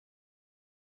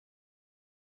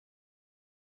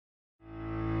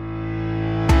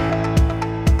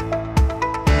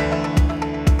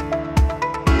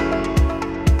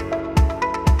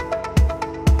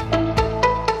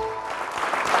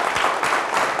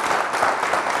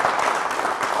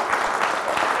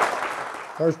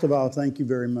First of all, thank you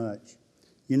very much.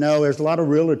 You know, there's a lot of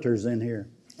realtors in here.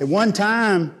 At one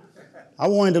time, I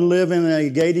wanted to live in a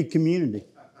gated community.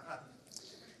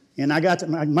 And I got to,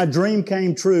 my dream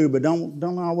came true, but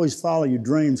don't always follow your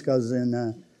dreams, because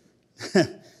in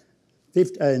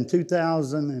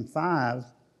 2005,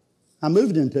 I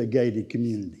moved into a gated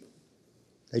community.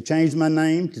 They changed my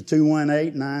name to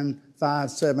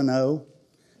 218-9570,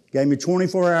 gave me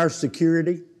 24-hour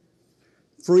security,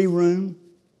 free room,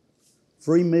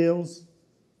 free meals,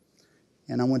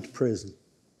 and I went to prison.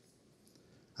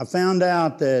 I found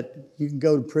out that you can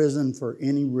go to prison for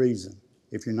any reason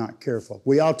if you're not careful.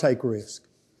 We all take risks.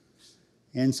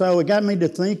 And so it got me to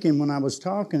thinking, when I was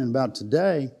talking about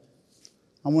today,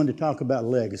 I wanted to talk about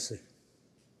legacy.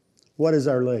 What is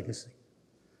our legacy?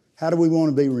 How do we want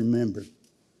to be remembered?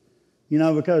 You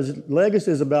know, because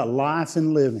legacy is about life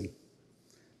and living.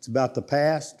 It's about the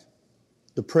past,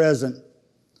 the present,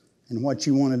 and what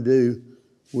you want to do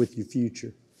with your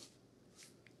future.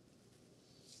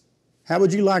 How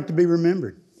would you like to be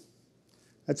remembered?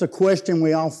 That's a question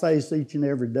we all face each and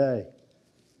every day.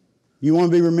 You want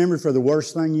to be remembered for the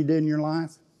worst thing you did in your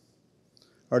life?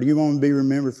 Or do you want to be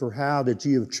remembered for how that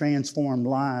you have transformed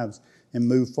lives and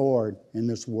moved forward in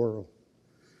this world?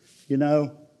 You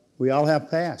know, we all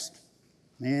have past.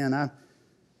 Man,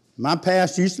 my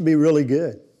past used to be really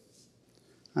good.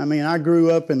 I mean, I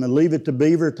grew up in the Leave It to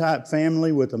Beaver type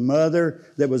family with a mother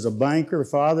that was a banker, a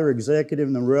father executive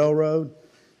in the railroad.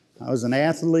 I was an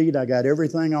athlete. I got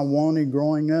everything I wanted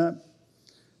growing up.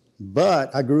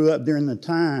 But I grew up during the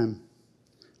time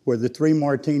where the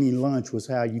 3-martini lunch was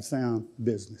how you found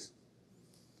business.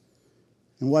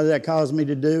 And what did that cause me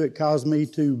to do? It caused me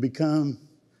to become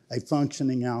a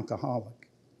functioning alcoholic.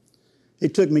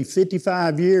 It took me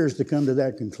 55 years to come to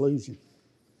that conclusion,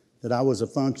 that I was a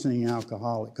functioning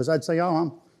alcoholic. Because I'd say,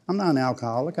 oh, I'm not an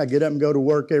alcoholic. I get up and go to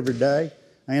work every day.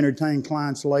 I entertain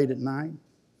clients late at night.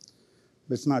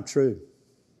 But it's not true.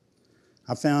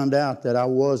 I found out that I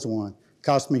was one. It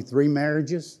cost me 3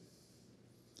 marriages.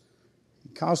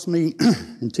 It cost me,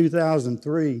 in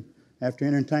 2003, after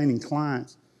entertaining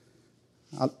clients,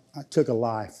 I took a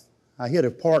life. I hit a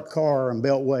parked car on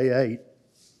Beltway 8,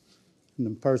 and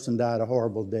the person died a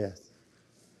horrible death.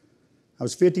 I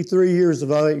was 53 years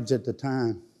of age at the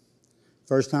time.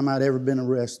 First time I'd ever been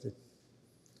arrested.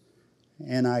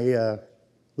 And I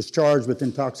was charged with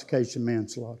intoxication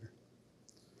manslaughter.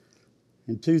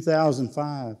 In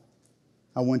 2005,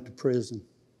 I went to prison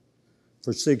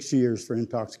for 6 years for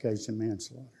intoxication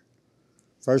manslaughter.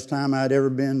 First time I'd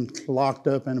ever been locked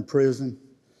up in a prison.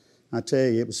 I tell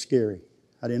you, it was scary.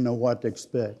 I didn't know what to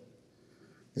expect.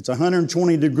 It's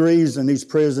 120 degrees in these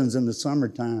prisons in the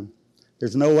summertime.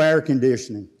 There's no air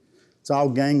conditioning. It's all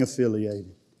gang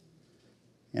affiliated.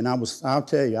 And I'll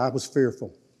tell you, I was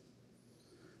fearful.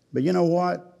 But you know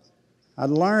what? I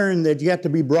learned that you have to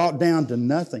be brought down to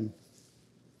nothing.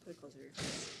 Put it closer to your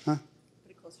face. Huh?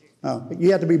 Put it closer to your face. But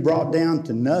you have to be brought down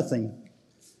to nothing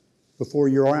before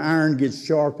your iron gets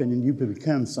sharpened and you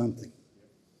become something.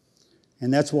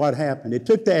 And that's what happened. It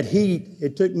took that heat.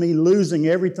 It took me losing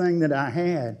everything that I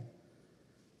had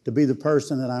to be the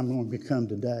person that I'm going to become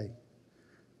today.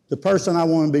 The person I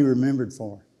want to be remembered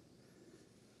for.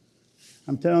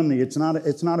 I'm telling you, it's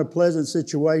not a pleasant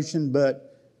situation,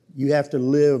 but you have to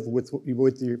live with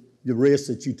the risks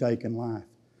that you take in life.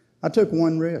 I took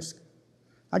one risk.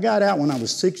 I got out when I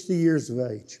was 60 years of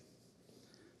age.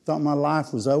 Thought my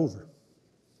life was over.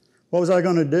 What was I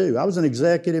going to do? I was an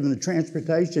executive in the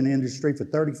transportation industry for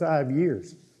 35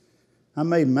 years. I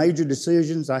made major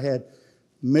decisions. I had $1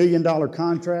 million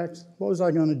contracts. What was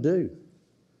I going to do?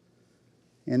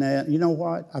 And you know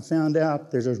what? I found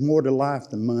out there's more to life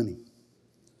than money.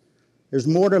 There's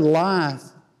more to life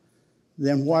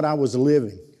than what I was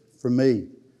living for me.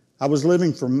 I was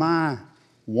living for my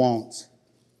wants,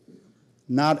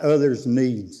 not others'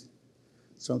 needs.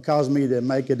 So it caused me to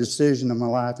make a decision in my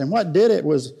life. And what did it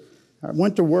was I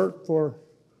went to work for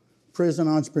Prison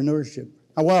Entrepreneurship.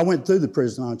 Well, I went through the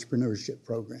Prison Entrepreneurship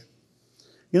Program.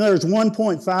 You know, there's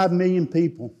 1.5 million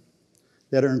people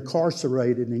that are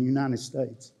incarcerated in the United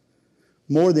States.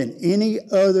 More than any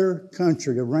other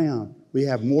country around, we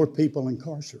have more people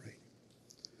incarcerated.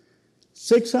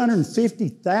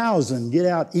 650,000 get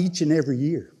out each and every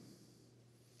year.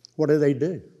 What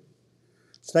do?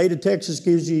 State of Texas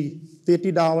gives you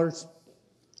 $50,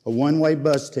 a one-way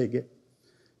bus ticket,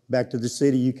 back to the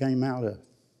city you came out of.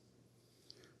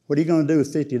 What are you going to do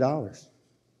with $50?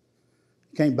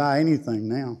 You can't buy anything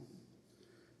now.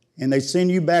 And they send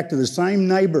you back to the same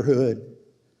neighborhood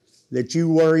that you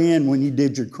were in when you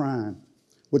did your crime,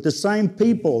 with the same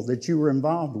people that you were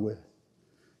involved with.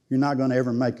 You're not going to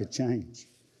ever make a change.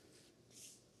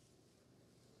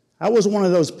 I was one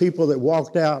of those people that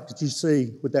walked out that you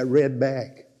see with that red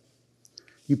bag.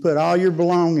 You put all your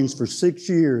belongings for 6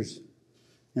 years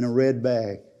in a red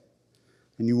bag,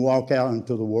 and you walk out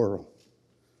into the world.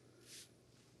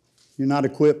 You're not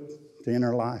equipped to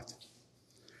enter life.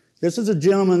 This is a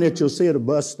gentleman that you'll see at a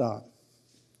bus stop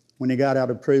when he got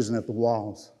out of prison at the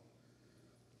walls.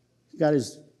 He got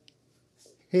his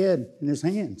head in his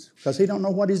hands because he don't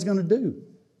know what he's going to do.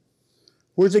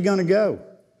 Where's he going to go?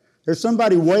 There's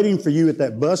somebody waiting for you at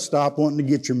that bus stop wanting to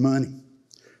get your money.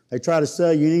 They try to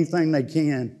sell you anything they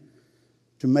can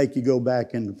to make you go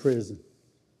back into prison.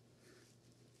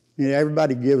 You know,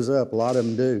 everybody gives up. A lot of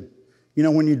them do. You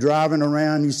know, when you're driving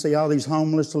around, you see all these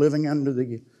homeless living under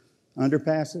the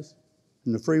underpasses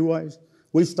and the freeways.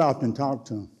 We've stopped and talked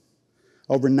to them.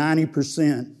 Over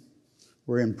 90%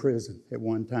 were in prison at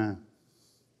one time.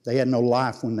 They had no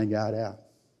life when they got out.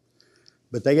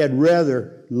 But they had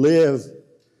rather live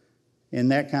in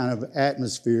that kind of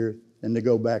atmosphere than to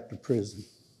go back to prison.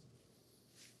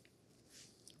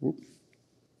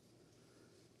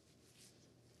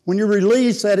 When you're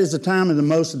released, that is the time of the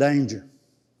most danger.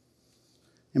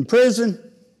 In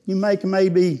prison, you make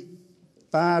maybe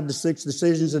 5 to 6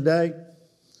 decisions a day.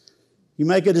 You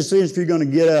make a decision if you're going to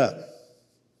get up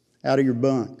out of your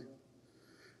bunk.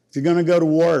 If you're going to go to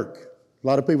work, a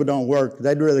lot of people don't work.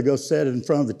 They'd rather go sit in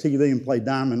front of the TV and play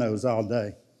dominoes all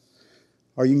day.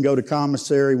 Or you can go to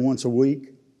commissary once a week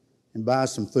and buy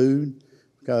some food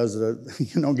because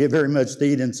you don't get very much to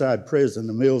eat inside prison.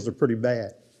 The meals are pretty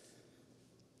bad.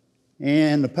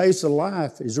 And the pace of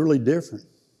life is really different.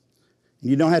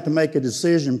 You don't have to make a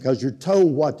decision because you're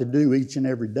told what to do each and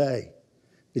every day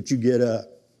that you get up.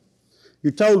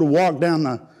 You're told to walk down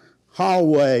the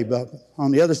hallway but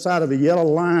on the other side of a yellow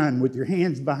line with your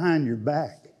hands behind your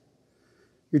back.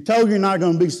 You're told you're not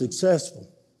going to be successful,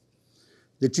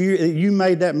 that you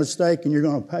made that mistake and you're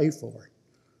going to pay for it.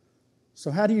 So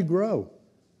how do you grow?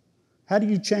 How do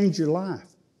you change your life?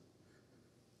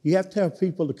 You have to have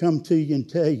people to come to you and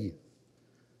tell you,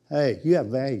 hey, you have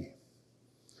value.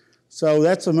 So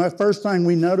that's the first thing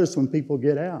we notice when people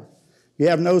get out. You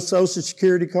have no Social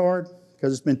Security card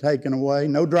because it's been taken away,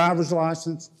 no driver's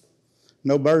license,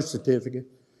 no birth certificate.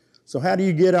 So how do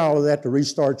you get all of that to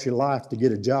restart your life to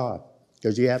get a job?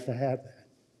 Because you have to have that.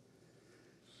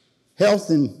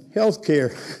 Health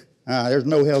care. There's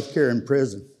no health care in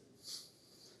prison.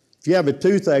 If you have a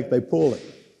toothache, they pull it.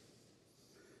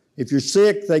 If you're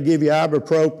sick, they give you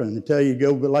ibuprofen and tell you to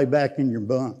go lay back in your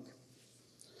bunk.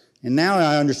 And now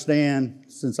I understand,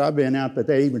 since I've been out, that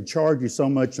they even charge you so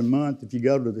much a month if you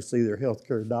go to see their health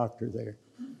care doctor there.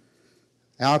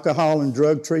 Alcohol and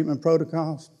drug treatment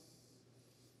protocols?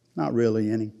 Not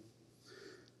really any.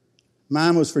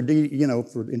 Mine was for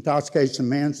intoxication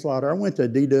manslaughter. I went to a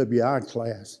DWI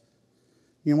class.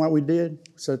 You know what we did?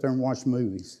 We sat there and watched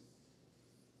movies.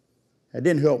 It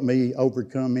didn't help me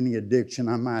overcome any addiction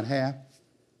I might have.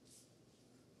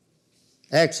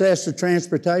 Access to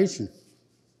transportation.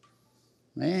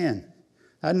 Man,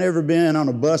 I'd never been on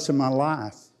a bus in my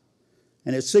life.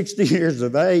 And at 60 years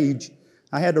of age,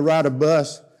 I had to ride a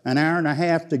bus an hour and a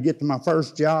half to get to my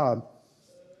first job,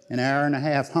 an hour and a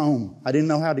half home. I didn't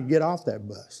know how to get off that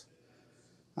bus.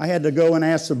 I had to go and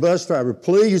ask the bus driver,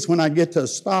 please, when I get to a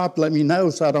stop, let me know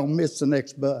so I don't miss the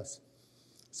next bus.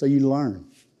 So you learn.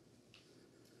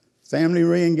 Family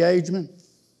re-engagement.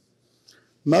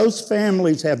 Most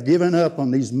families have given up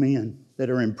on these men that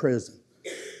are in prison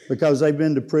because they've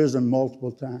been to prison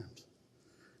multiple times.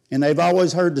 And they've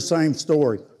always heard the same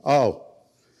story. Oh,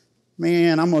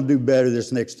 man, I'm going to do better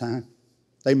this next time.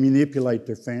 They manipulate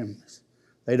their families.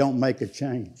 They don't make a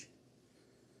change.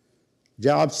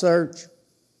 Job search,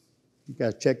 you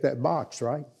got to check that box,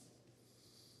 right?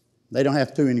 They don't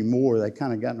have to anymore. They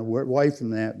kind of gotten away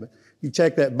from that. But you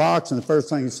check that box and the first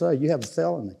thing you say, you have a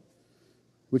felony.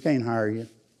 We can't hire you.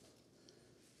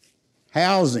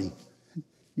 Housing.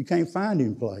 You can't find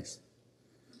any place.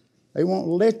 They won't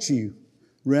let you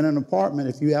rent an apartment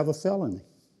if you have a felony.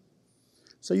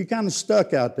 So you're kind of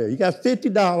stuck out there. You got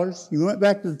 $50. You went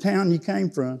back to the town you came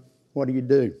from. What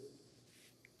do?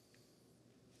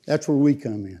 That's where we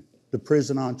come in, the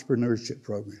Prison Entrepreneurship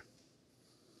Program.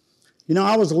 You know,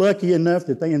 I was lucky enough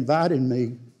that they invited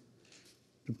me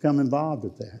to become involved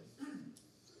with that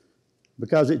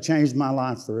because it changed my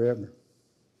life forever.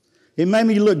 It made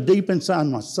me look deep inside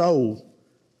my soul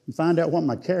and find out what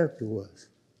my character was.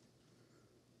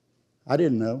 I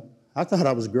didn't know. I thought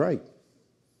I was great.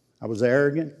 I was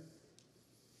arrogant.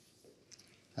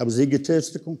 I was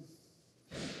egotistical.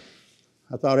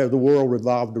 I thought the world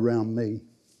revolved around me.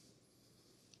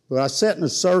 But I sat in a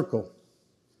circle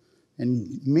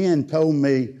and men told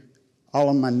me all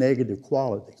of my negative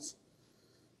qualities.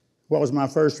 What was my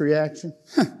first reaction?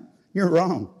 You're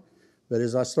wrong. But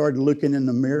as I started looking in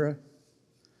the mirror,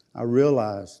 I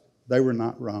realized they were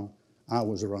not wrong. I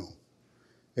was wrong.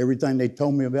 Everything they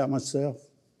told me about myself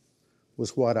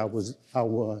was what I was.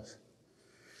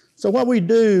 So what we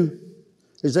do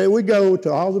is that we go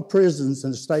to all the prisons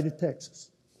in the state of Texas.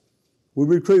 We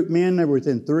recruit men that are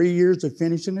within 3 years of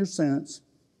finishing their sentence.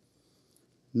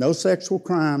 No sexual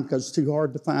crime because it's too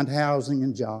hard to find housing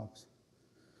and jobs.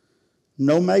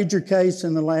 No major case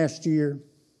in the last year,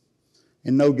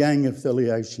 and no gang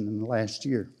affiliation in the last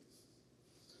year.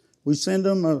 We send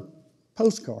them a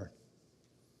postcard.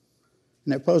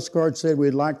 And that postcard said,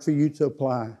 we'd like for you to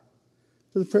apply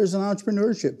to the Prison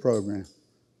Entrepreneurship Program.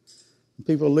 And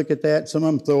people look at that, some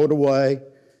of them throw it away,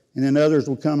 and then others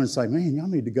will come and say, man, y'all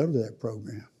need to go to that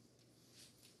program.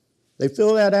 They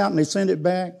fill that out and they send it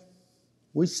back.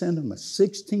 We send them a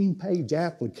 16-page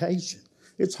application.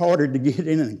 It's harder to get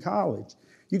in college.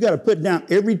 You got to put down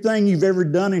everything you've ever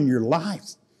done in your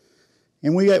life.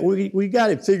 And we got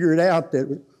to figure it out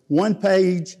that one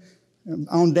page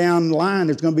on down the line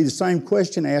is going to be the same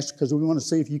question asked because we want to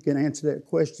see if you can answer that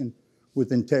question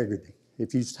with integrity,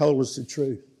 if you've told us the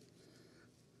truth.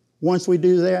 Once we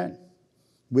do that,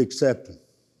 we accept them.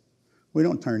 We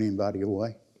don't turn anybody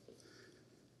away.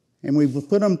 And we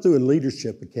put them through a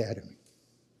leadership academy.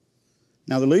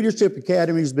 Now, the Leadership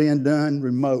Academy is being done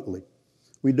remotely.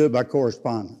 We do it by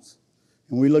correspondence.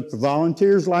 And we look for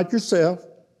volunteers like yourself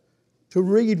to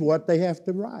read what they have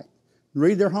to write,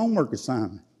 read their homework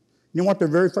assignment. You know what their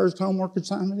very first homework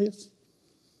assignment is?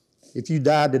 If you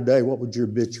died today, what would your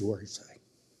obituary say?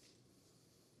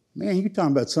 Man, you're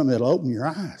talking about something that'll open your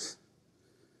eyes.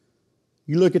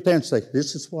 You look at that and say,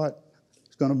 this is what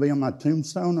is going to be on my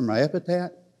tombstone or my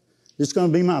epitaph? This is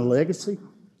going to be my legacy?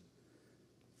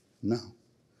 No.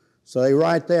 So they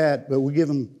write that, but we give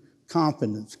them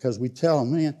confidence because we tell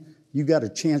them, man, you got a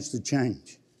chance to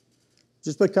change.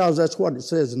 Just because that's what it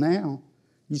says now,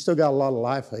 you still got a lot of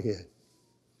life ahead.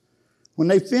 When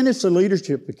they finish the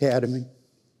Leadership Academy,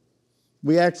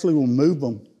 we actually will move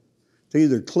them to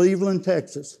either Cleveland,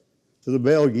 Texas, to the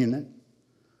Bell Unit,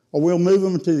 or we'll move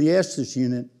them to the Estes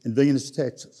Unit in Venus,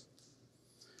 Texas.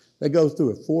 They go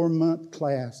through a 4-month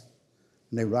class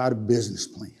and they write a business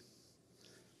plan.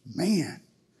 Man,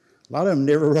 a lot of them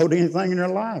never wrote anything in their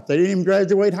life. They didn't even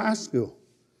graduate high school.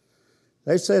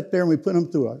 They sat there and we put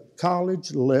them through a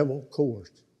college-level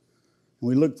course. And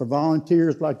we look for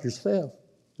volunteers like yourself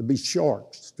to be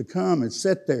sharks, to come and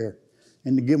sit there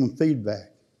and to give them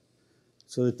feedback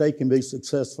so that they can be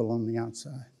successful on the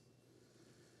outside.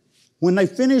 When they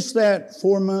finish that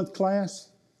 4-month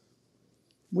class,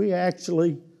 we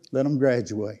actually let them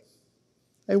graduate.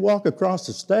 They walk across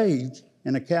the stage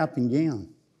in a cap and gown.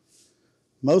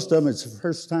 Most of them, it's the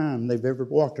first time they've ever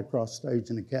walked across stage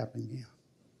in a cap and gown.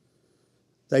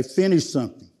 They finished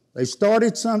something. They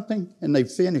started something and they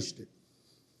finished it.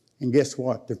 And guess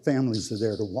what? Their families are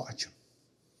there to watch them.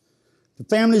 The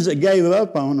families that gave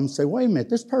up on them say, wait a minute,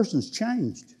 this person's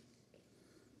changed.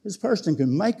 This person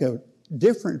can make a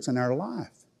difference in our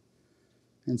life.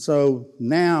 And so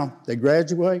now they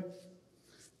graduate.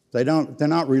 They're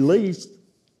not released.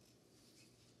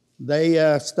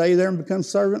 They stay there and become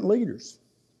servant leaders.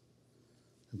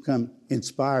 Become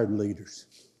inspired leaders.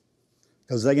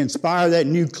 Because they inspire that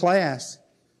new class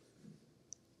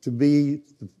to be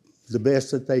the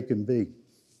best that they can be.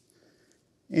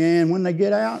 And when they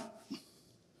get out,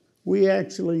 we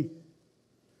actually,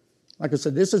 like I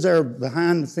said, this is our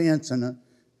behind the fence and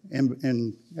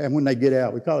when they get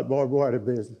out. We call it barbed wire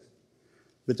business.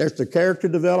 But there's the character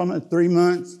development, 3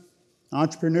 months,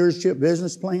 entrepreneurship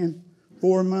business plan,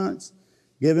 4 months,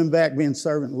 giving back, being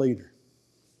servant leader.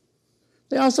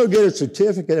 They also get a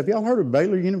certificate. Have y'all heard of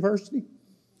Baylor University?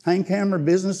 Hankamer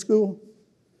Business School?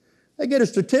 They get a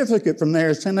certificate from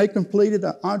there saying they completed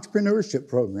an entrepreneurship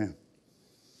program.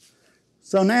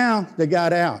 So now they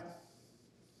got out.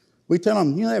 We tell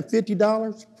them, you know that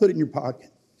 $50? Put it in your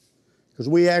pocket. Because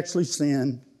we actually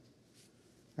send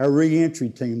our re-entry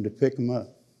team to pick them up.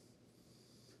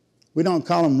 We don't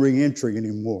call them re-entry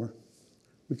anymore.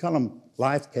 We call them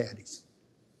life caddies.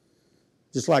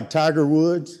 Just like Tiger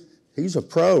Woods, he's a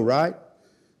pro, right?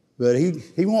 But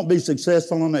he won't be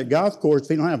successful on that golf course if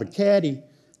he don't have a caddy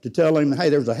to tell him, hey,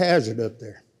 there's a hazard up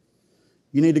there.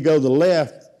 You need to go to the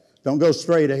left. Don't go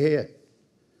straight ahead.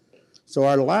 So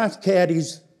our life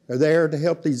caddies are there to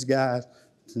help these guys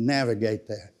to navigate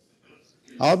that.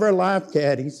 All of our life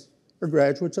caddies are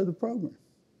graduates of the program.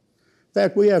 In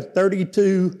fact, we have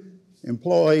 32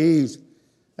 employees.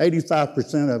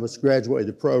 85% of us graduated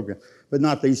the program, but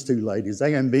not these two ladies.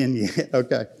 They haven't been yet,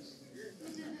 okay.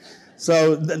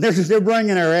 So they're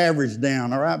bringing our average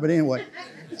down, all right? But anyway.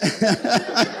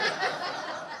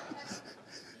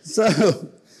 So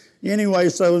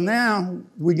now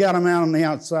we got them out on the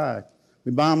outside.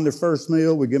 We buy them their first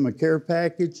meal. We give them a care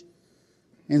package.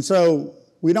 And so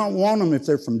we don't want them, if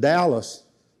they're from Dallas,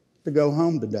 to go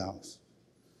home to Dallas.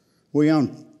 We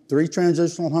own 3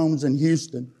 transitional homes in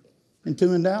Houston and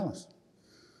 2 in Dallas.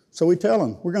 So we tell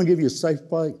them, we're going to give you a safe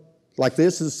place. Like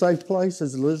this is a safe place,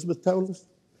 as Elizabeth told us.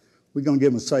 We're going to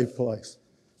give them a safe place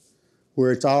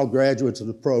where it's all graduates of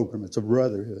the program. It's a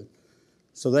brotherhood.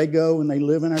 So they go and they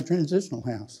live in our transitional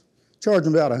house. Charge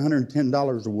them about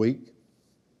 $110 a week,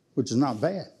 which is not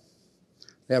bad.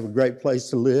 They have a great place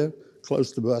to live,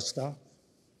 close to bus stop.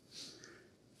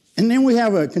 And then we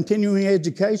have a continuing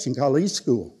education called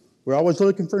eSchool. We're always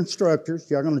looking for instructors.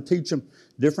 Y'all going to teach them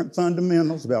different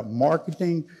fundamentals about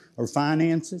marketing or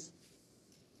finances.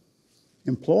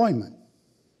 Employment.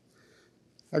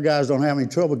 Our guys don't have any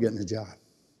trouble getting a job.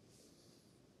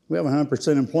 We have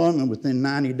 100% employment within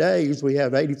 90 days. We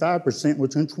have 85%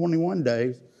 within 21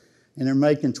 days, and they're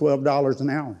making $12 an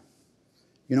hour.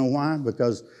 You know why?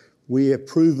 Because we have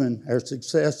proven our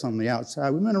success on the outside.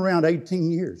 We've been around 18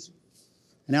 years.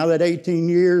 And out of that 18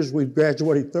 years, we've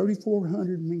graduated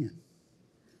 3,400 men.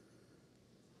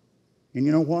 And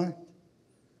you know what?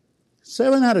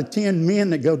 7 out of 10 men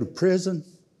that go to prison,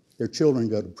 their children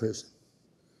go to prison.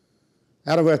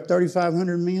 Out of our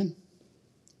 3,500 men,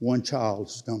 1 child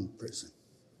has gone to prison.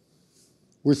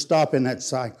 We're stopping that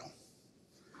cycle.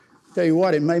 Tell you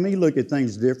what, it made me look at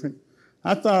things different.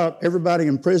 I thought everybody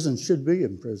in prison should be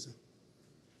in prison.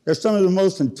 They're some of the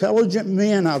most intelligent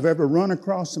men I've ever run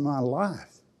across in my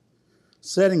life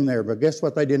sitting there, but guess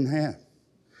what they didn't have?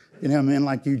 Didn't have men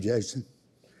like you, Jason.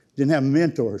 Didn't have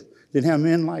mentors. Didn't have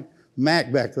men like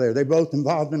Mac back there. They both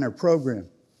involved in our program.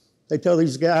 They tell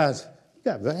these guys, you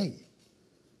got value.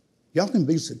 Y'all can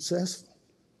be successful.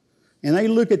 And they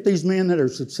look at these men that are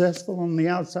successful on the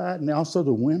outside and also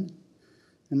the women,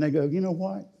 and they go, you know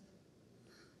what?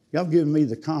 Y'all given me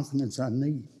the confidence I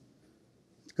need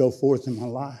to go forth in my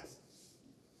life.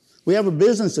 We have a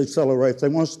business accelerator if they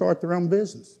want to start their own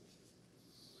business.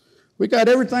 We got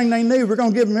everything they need. We're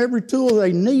going to give them every tool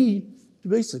they need to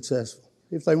be successful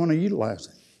if they want to utilize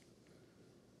it.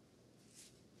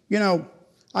 You know,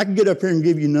 I can get up here and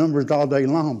give you numbers all day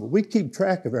long, but we keep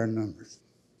track of our numbers.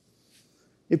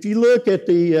 If you look at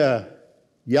the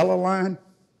yellow line,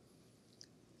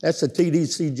 that's the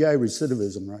TDCJ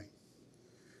recidivism rate.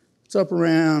 It's up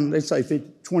around, they say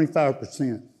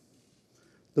 25%.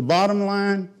 The bottom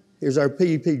line is our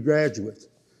PEP graduates,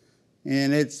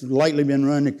 and it's lately been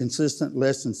running consistent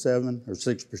less than 7 or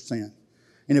 6%.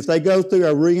 And if they go through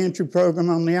our reentry program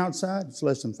on the outside, it's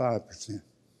less than 5%.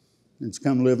 It's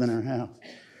come live in our house.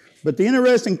 But the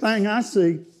interesting thing I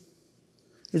see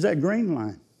is that green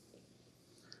line.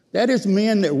 That is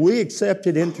men that we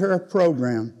accepted into our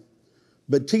program,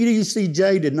 but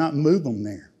TDCJ did not move them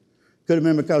there. Could have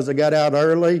been because they got out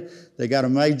early, they got a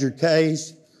major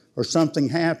case, or something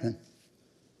happened.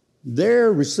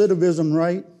 Their recidivism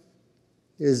rate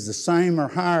is the same or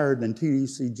higher than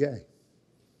TDCJ.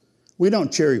 We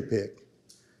don't cherry pick.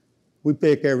 We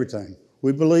pick everything.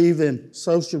 We believe in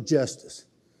social justice.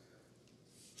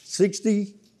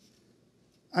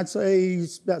 I'd say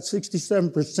about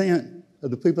 67% of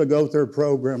the people that go through our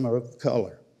program are of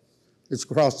color. It's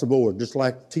across the board, just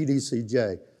like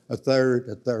TDCJ, a third,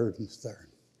 and a third.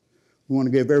 We want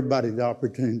to give everybody the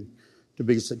opportunity to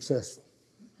be successful.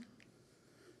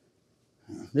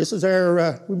 This is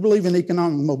we believe in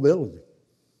economic mobility.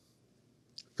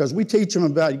 Because we teach them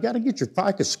about, you got to get your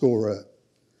FICO score up.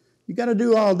 You got to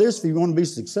do all this if you want to be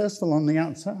successful on the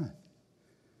outside.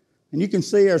 And you can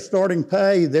see our starting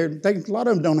pay, a lot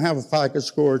of them don't have a FICO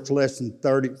score. It's less than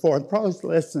 34, probably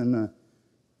less than,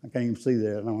 I can't even see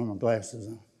that, I don't have my glasses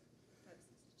on.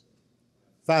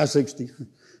 560.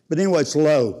 But anyway, it's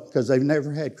low because they've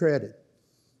never had credit.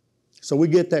 So we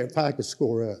get that FICO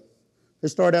score up. They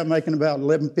start out making about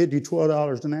 $11.50,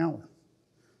 $12 an hour.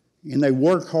 And they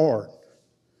work hard.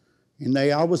 And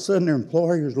they all of a sudden their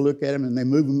employers look at them and they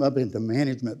move them up into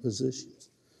management positions.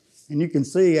 And you can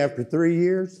see after 3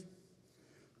 years,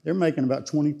 they're making about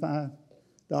 $25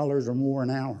 or more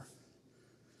an hour.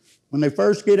 When they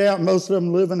first get out, most of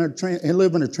them live in a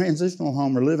transitional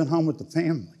home or living home with the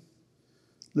family.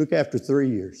 Look after 3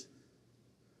 years.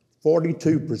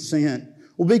 42%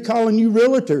 will be calling you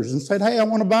realtors and said, hey, I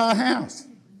want to buy a house.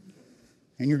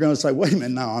 And you're going to say, wait a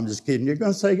minute, no, I'm just kidding. You're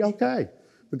going to say, okay.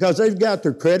 Because they've got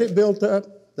their credit built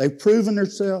up, they've proven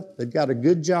themselves, they've got a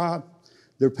good job,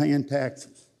 they're paying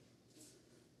taxes.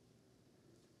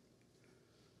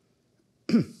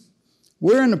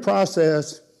 We're in the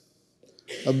process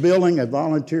building a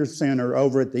volunteer center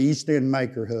over at the East End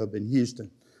Maker Hub in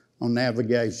Houston on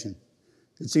navigation.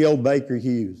 It's the old Baker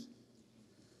Hughes.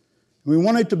 We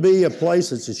want it to be a place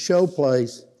that's a show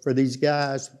place for these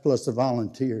guys plus the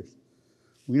volunteers.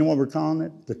 You know what we're calling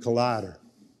it? The Collider.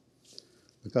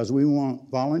 Because we want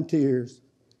volunteers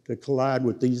to collide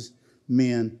with these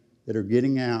men that are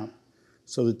getting out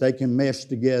so that they can mesh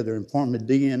together and form a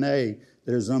DNA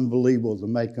that is unbelievable to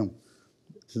make them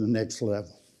to the next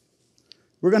level.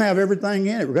 We're going to have everything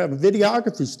in it. We're going to have a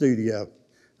videography studio.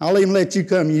 I'll even let you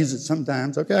come use it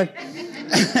sometimes, okay?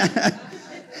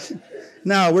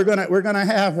 No, we're going to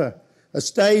have a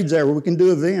stage there where we can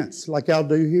do events like y'all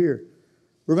do here.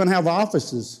 We're going to have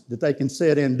offices that they can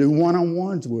sit in and do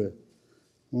one-on-ones with.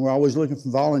 We're always looking for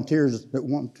volunteers that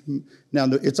want to. Now,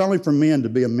 it's only for men to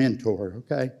be a mentor,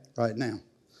 okay, right now.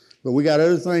 But we got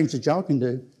other things that y'all can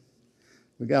do.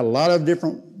 We got a lot of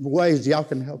different ways y'all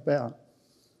can help out.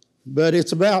 But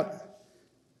it's about,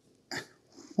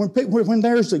 when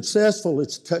they're successful,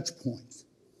 it's touch points.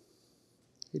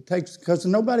 It takes, because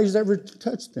nobody's ever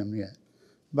touched them yet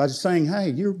by saying, hey,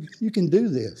 you can do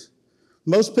this.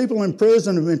 Most people in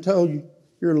prison have been told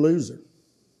you're a loser.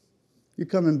 You're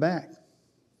coming back.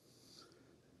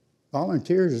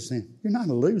 Volunteers are saying, you're not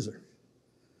a loser.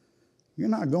 You're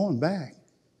not going back.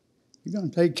 You're going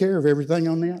to take care of everything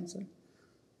on the outside.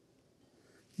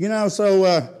 You know,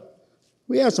 so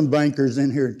we have some bankers in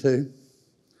here too.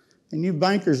 And you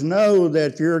bankers know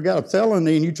that if you've got a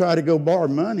felony and you try to go borrow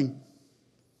money,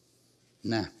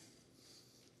 nah,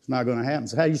 it's not going to happen.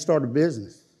 So how do you start a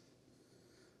business?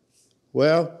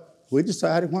 Well, we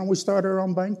decided, why don't we start our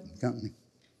own banking company?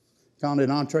 Called it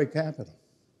Entree Capital.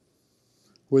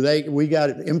 Where we got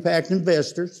impact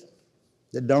investors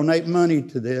that donate money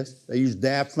to this. They use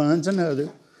DAP funds and others.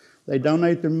 They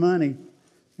donate their money,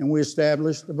 and we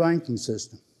established the banking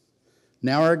system.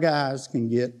 Now our guys can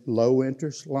get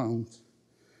low-interest loans.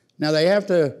 Now they have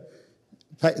to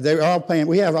pay, they're all paying,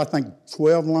 we have, I think,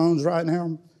 12 loans right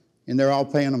now, and they're all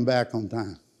paying them back on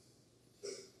time.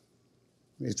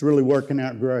 It's really working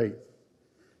out great.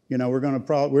 You know,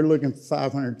 we're looking for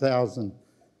 500,000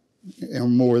 or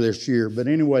more this year. But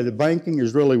anyway, the banking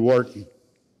is really working.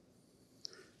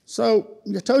 So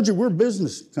I told you we're a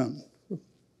business company,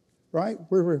 right?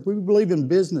 We believe in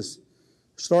business,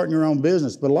 starting your own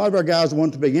business. But a lot of our guys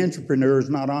want to be entrepreneurs,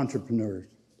 not entrepreneurs.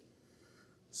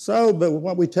 So, but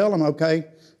what we tell them, okay,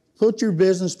 put your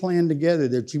business plan together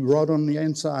that you wrote on the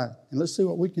inside, and let's see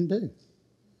what we can do.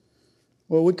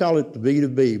 Well, we call it the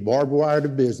B2B, barbed wire to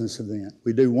business event.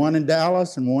 We do one in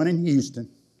Dallas and one in Houston.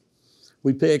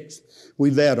 We vet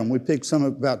them. We pick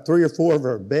about 3 or 4 of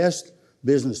our best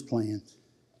business plans.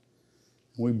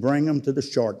 We bring them to the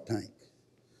Shark Tank.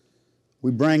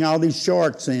 We bring all these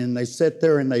sharks in. They sit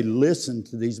there and they listen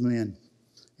to these men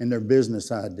and their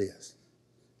business ideas.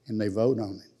 And they vote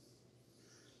on it.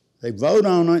 They vote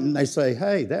on it and they say,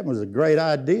 hey, that was a great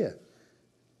idea.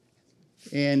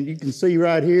 And you can see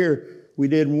right here, we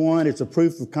did one. It's a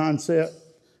proof of concept.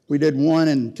 We did one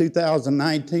in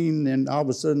 2019, and all of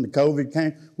a sudden the COVID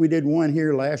came. We did one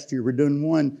here last year. We're doing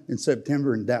one in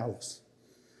September in Dallas.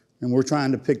 And we're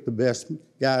trying to pick the best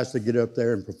guys to get up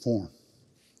there and perform.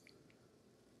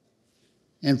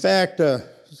 In fact,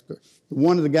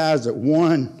 one of the guys that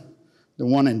won the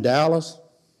one in Dallas,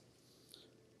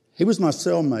 he was my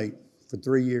cellmate for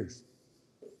 3 years.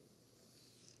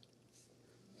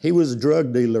 He was a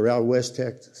drug dealer out of West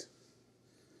Texas.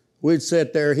 We'd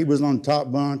sit there, he was on the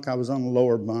top bunk, I was on the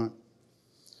lower bunk.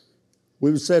 We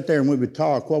would sit there and we would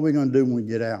talk, what are we going to do when we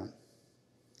get out?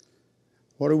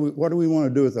 What do we want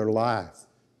to do with our life?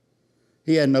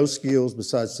 He had no skills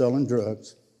besides selling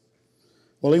drugs.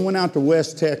 Well, he went out to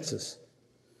West Texas,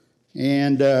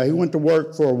 and he went to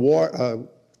work for a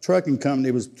trucking company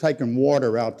that was taking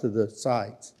water out to the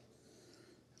sites.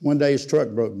 One day his truck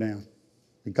broke down.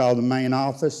 He called the main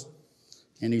office,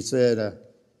 and he said,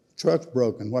 truck's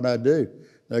broken, what'd I do?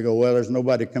 They go, well, there's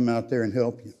nobody to come out there and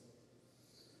help you.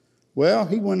 Well,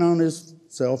 he went on his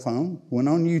cell phone, went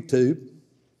on YouTube,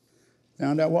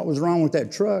 found out what was wrong with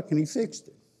that truck, and he fixed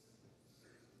it.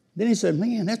 Then he said,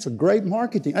 man, that's a great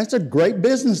marketing, that's a great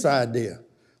business idea.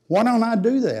 Why don't I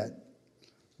do that?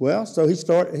 Well, so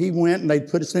he went and they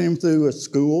sent him through a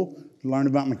school to learn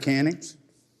about mechanics.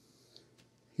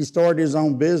 He started his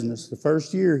own business. The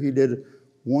first year he did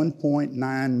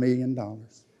 $1.9 million.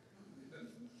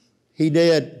 He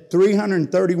did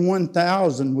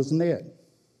 $331,000 was net.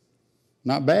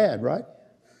 Not bad, right?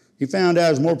 He found out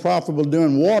it was more profitable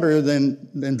doing water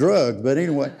than drugs, but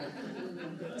anyway.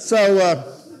 So,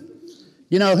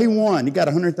 you know, he won. He got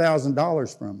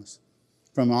 $100,000 from us,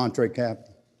 from Entree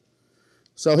Capital.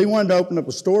 So he wanted to open up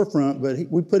a storefront, but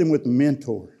we put him with a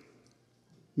mentor.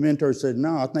 The mentor said,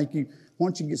 no, why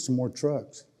don't you get some more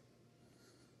trucks?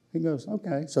 He goes,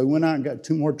 okay. So he went out and got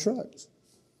 2 more trucks.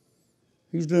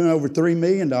 He's doing over $3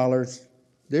 million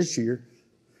this year,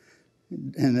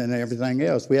 and then everything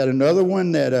else. We had another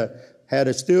one that had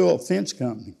a steel fence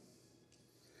company.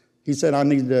 He said, I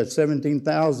need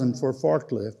 $17,000 for a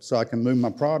forklift so I can move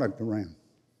my product around.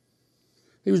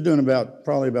 He was doing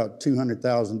probably about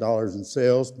 $200,000 in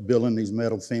sales, building these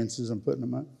metal fences and putting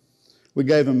them up. We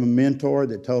gave him a mentor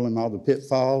that told him all the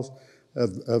pitfalls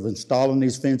of installing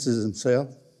these fences himself.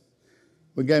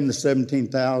 We gave him the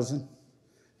 $17,000.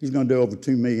 He's going to do over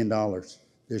 $2 million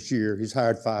this year. He's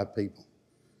hired 5 people.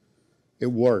 It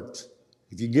works.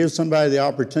 If you give somebody the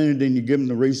opportunity and you give them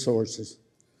the resources,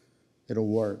 it'll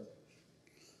work.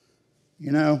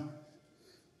 You know,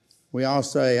 we all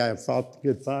say, I have fought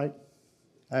the good fight.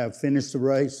 I have finished the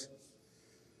race.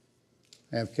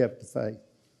 I have kept the faith.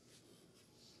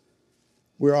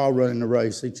 We're all running the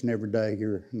race each and every day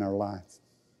here in our life.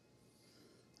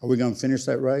 Are we going to finish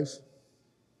that race?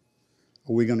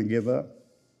 Are we going to give up?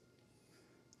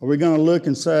 Are we going to look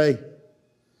and say,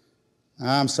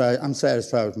 I'm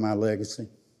satisfied with my legacy.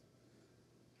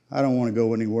 I don't want to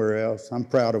go anywhere else. I'm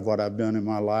proud of what I've done in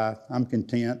my life. I'm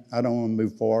content. I don't want to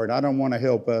move forward. I don't want to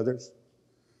help others.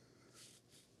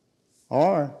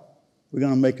 Or we're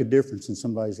going to make a difference in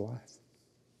somebody's life.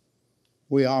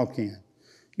 We all can.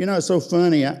 You know, it's so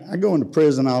funny. I go into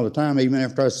prison all the time, even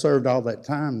after I served all that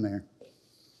time there.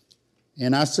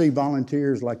 And I see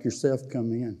volunteers like yourself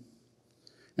come in.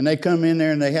 And they come in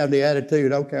there and they have the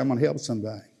attitude, okay, I'm going to help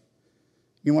somebody.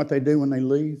 You know what they do when they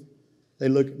leave? They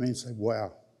look at me and say,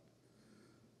 wow,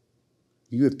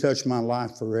 you have touched my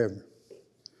life forever.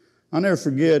 I'll never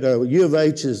forget, U of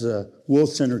H's Wolf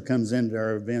Center comes into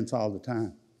our events all the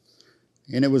time.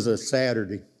 And it was a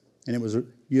Saturday, and it was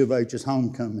U of H's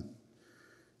homecoming.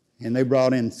 And they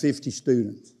brought in 50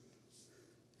 students.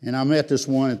 And I met this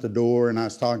one at the door, and I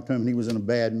was talking to him, and he was in a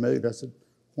bad mood. I said,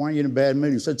 why are you in a bad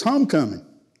mood? He said, it's homecoming.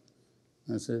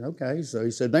 I said, okay. So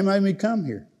he said, they made me come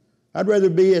here. I'd rather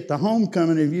be at the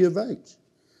homecoming of U of H.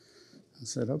 I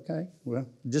said, okay, well,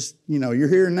 just, you know, you're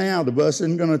here now. The bus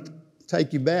isn't going to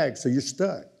take you back, so you're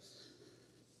stuck.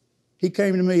 He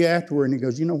came to me afterward, and he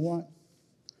goes, you know what?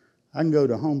 I can go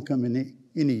to homecoming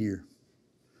any year.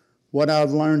 What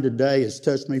I've learned today has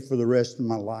touched me for the rest of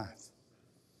my life.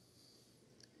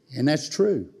 And that's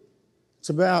true. It's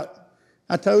about,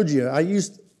 I told you,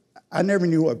 I never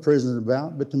knew what prison was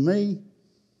about, but to me,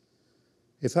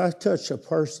 if I touch a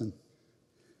person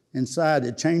inside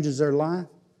that changes their life,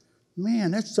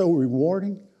 man, that's so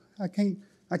rewarding. I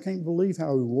can't believe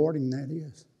how rewarding that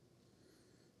is.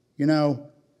 You know,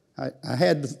 I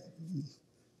had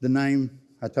the name,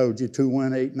 I told you,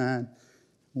 2189,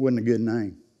 wasn't a good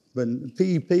name. But in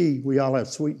PEP, we all have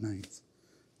sweet names.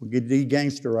 We get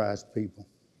de-gangsterized people.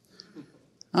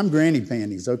 I'm Granny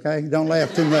Panties, okay? Don't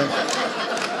laugh too much.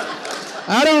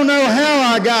 I don't know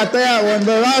how I got that one,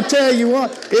 but I'll tell you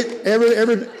what,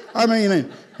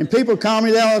 and people call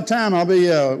me that all the time. I'll be,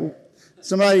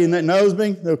 somebody that knows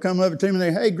me, they'll come up to me and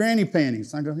they, hey, Granny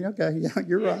Panties. I go, okay, yeah,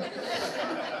 you're right.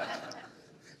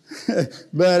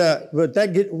 But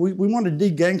we want to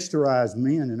de-gangsterize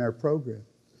men in our program.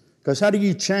 Because how do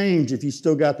you change if you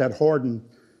still got that hardened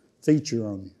feature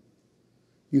on you?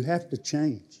 You have to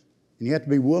change. And you have to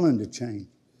be willing to change.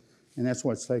 And that's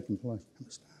what's taking place.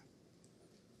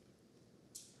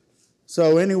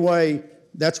 So anyway,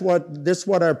 this is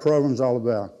what our program's all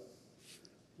about.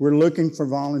 We're looking for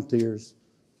volunteers.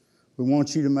 We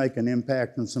want you to make an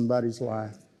impact on somebody's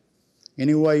life.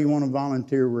 Any way you want to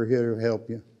volunteer, we're here to help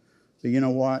you. But you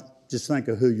know what? Just think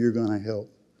of who you're going to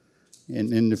help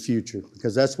in the future,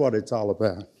 because that's what it's all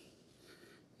about.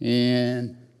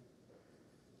 And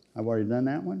I've already done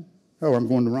that one. Oh, I'm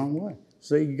going the wrong way.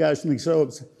 See, you guys make so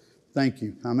upset. Thank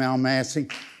you. I'm Al Massey,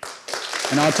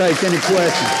 and I'll take any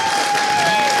questions.